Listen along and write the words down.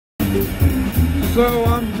So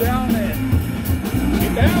I'm down at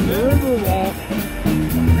the Riverwalk.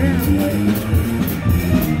 Apparently,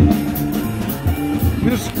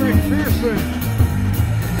 Mr. McPherson,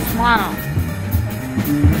 smile.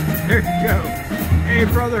 There you go. Hey,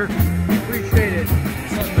 brother, appreciate it.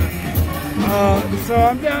 So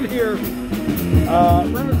I'm down here,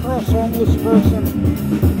 run across a homeless person,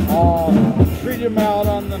 treat him out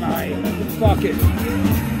on the night. Fuck it.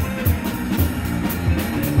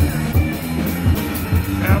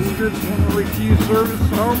 Bastards want to refuse service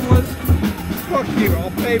to homeless. Fuck you,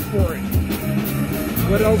 I'll pay for it.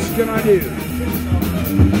 What else can I do?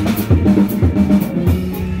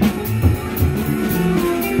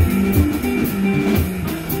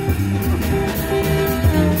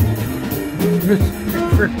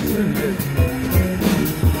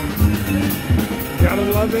 Gotta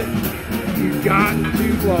love it. You got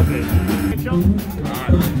to love it.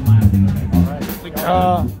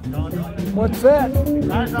 What's that?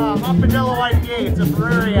 That's Hoppedillo IPA. It's a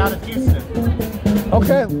brewery out of Houston.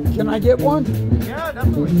 Okay, can I get one? Yeah,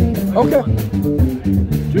 definitely. Okay.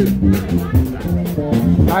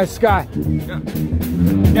 Nice guy. Yeah.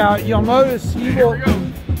 Now you'll notice he will.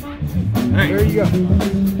 Hey. There you go.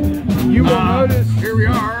 You will notice. Here we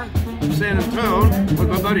are, San Antonio, with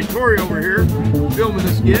my buddy Tori over here, filming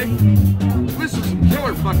this gig. This is some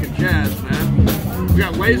killer fucking jazz, man. We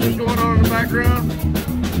got lasers going on in the background.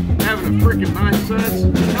 Having a freaking nice set.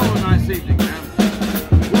 Hell of a nice evening, man.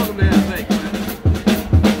 Welcome to NSA, man.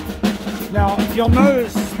 Now you'll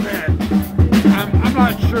notice that I'm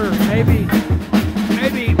not sure. Maybe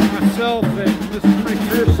myself and Mr.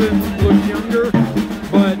 McPherson look younger,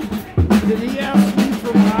 but did he ask me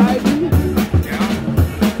for my ID? Yeah.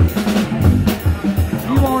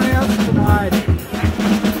 He won't ask for my ID.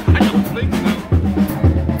 I don't think so.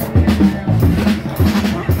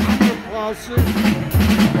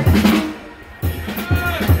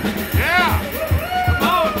 Yeah. Come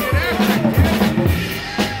on, get after it, kid.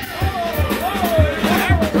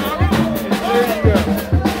 There you go.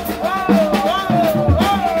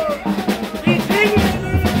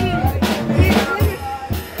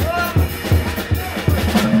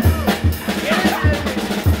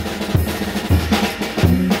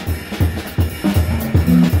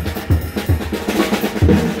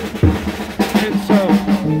 And so,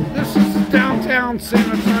 this is downtown San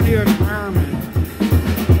Antonio environment.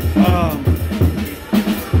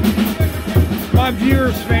 My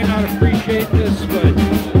viewers may not appreciate this, but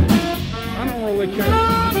I don't really care.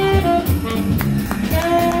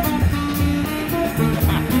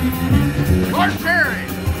 Lord Perry.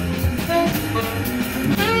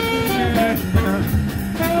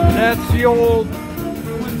 That's the old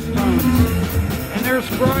Flintstones. And there's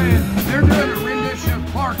Brian. They're doing a rendition of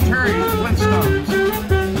Clark Terry and Flintstones.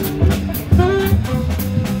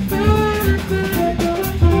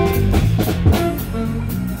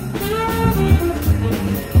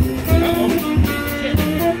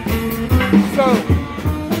 So,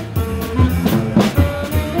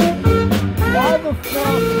 why the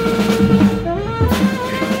fuck?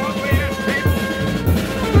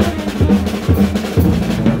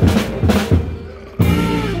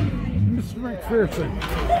 Mr. McPherson,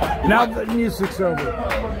 now that the music's over,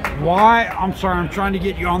 why? I'm sorry, I'm trying to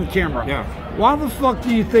get you on the camera. Yeah. Why the fuck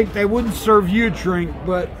do you think they wouldn't serve you a drink,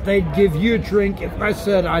 but they'd give you a drink if I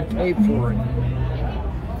said I'd pay for it?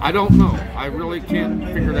 I don't know. I really can't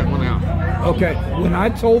figure that one out. Okay, when I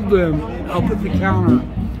told them up at the counter,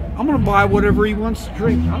 I'm gonna buy whatever he wants to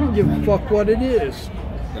drink. I don't give a fuck what it is.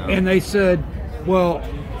 Yeah. And they said, well,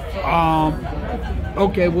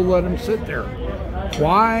 okay, we'll let him sit there.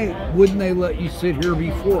 Why wouldn't they let you sit here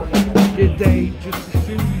before? Did they just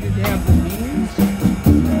assume you didn't have the means?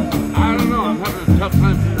 I don't know. I'm having a tough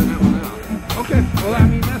time figuring that one out. Okay, well, I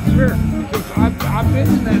mean, that's fair, because I've been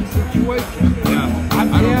in that situation. Yeah.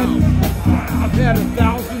 I've had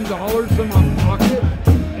 $1,000 in my pocket,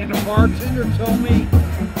 and the bartender told me,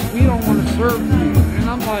 we don't want to serve you. And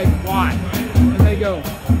I'm like, why? And they go,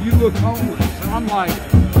 you look homeless. And I'm like,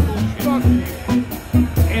 fuck you.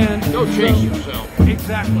 And Go chase yourself.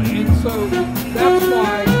 Exactly. And so that's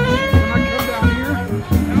why when I come down here,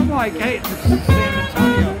 and I'm like, hey, this is San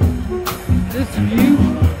Antonio. This view,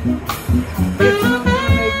 it's not going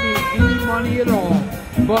to make me any money at all,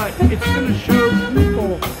 but it's going to show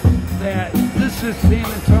people that this is San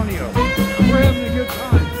Antonio. We're having a good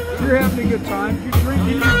time. You're having a good time. You're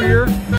drinking your beer.